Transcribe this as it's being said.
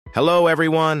Hello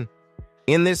everyone!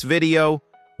 In this video,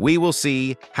 we will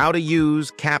see how to use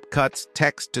CapCut's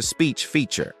text-to-speech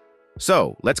feature.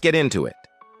 So, let's get into it.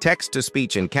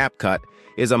 Text-to-speech in CapCut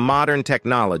is a modern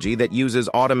technology that uses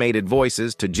automated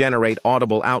voices to generate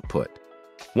audible output.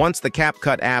 Once the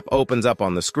CapCut app opens up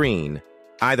on the screen,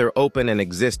 either open an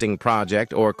existing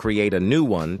project or create a new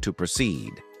one to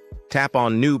proceed. Tap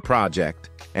on New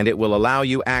Project, and it will allow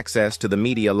you access to the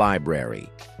media library.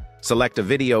 Select a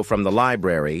video from the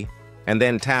library, and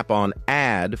then tap on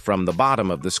Add from the bottom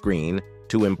of the screen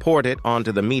to import it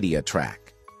onto the media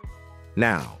track.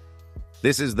 Now,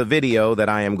 this is the video that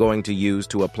I am going to use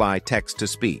to apply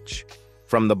text-to-speech.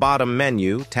 From the bottom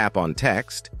menu, tap on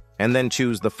Text, and then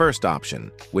choose the first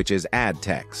option, which is Add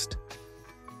Text.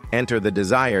 Enter the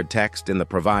desired text in the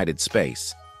provided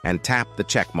space, and tap the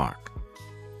check mark.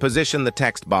 Position the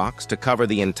text box to cover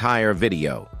the entire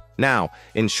video. Now,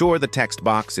 ensure the text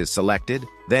box is selected,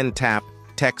 then tap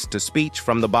Text-to-Speech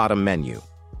from the bottom menu.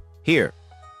 Here,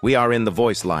 we are in the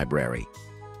voice library.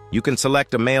 You can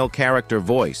select a male character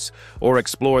voice, or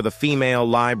explore the female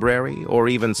library, or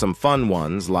even some fun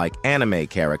ones like anime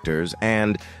characters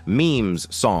and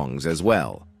memes songs as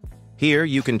well. Here,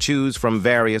 you can choose from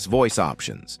various voice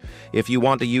options. If you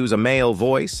want to use a male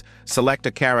voice, select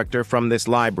a character from this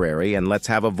library and let's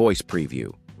have a voice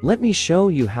preview. Let me show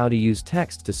you how to use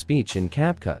text-to-speech in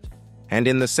CapCut. And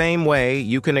in the same way,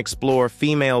 you can explore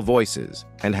female voices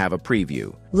and have a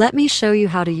preview. Let me show you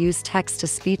how to use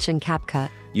text-to-speech in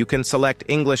CapCut. You can select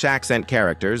English accent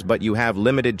characters, but you have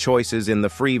limited choices in the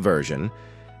free version,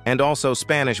 and also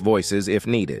Spanish voices if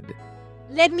needed.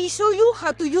 Let me show you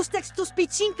how to use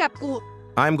text-to-speech in CapCut.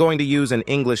 I'm going to use an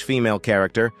English female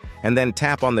character, and then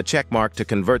tap on the checkmark to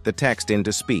convert the text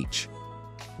into speech.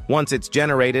 Once it's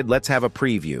generated, let's have a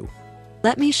preview.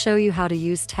 Let me show you how to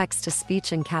use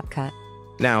text-to-speech in CapCut.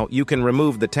 Now, you can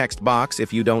remove the text box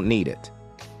if you don't need it.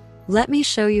 Let me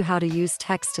show you how to use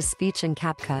text-to-speech in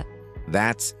CapCut.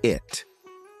 That's it.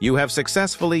 You have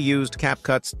successfully used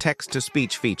CapCut's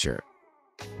text-to-speech feature.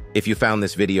 If you found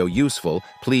this video useful,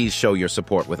 please show your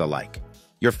support with a like.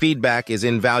 Your feedback is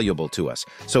invaluable to us,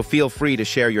 so feel free to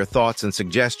share your thoughts and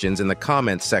suggestions in the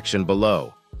comments section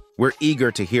below. We're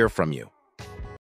eager to hear from you.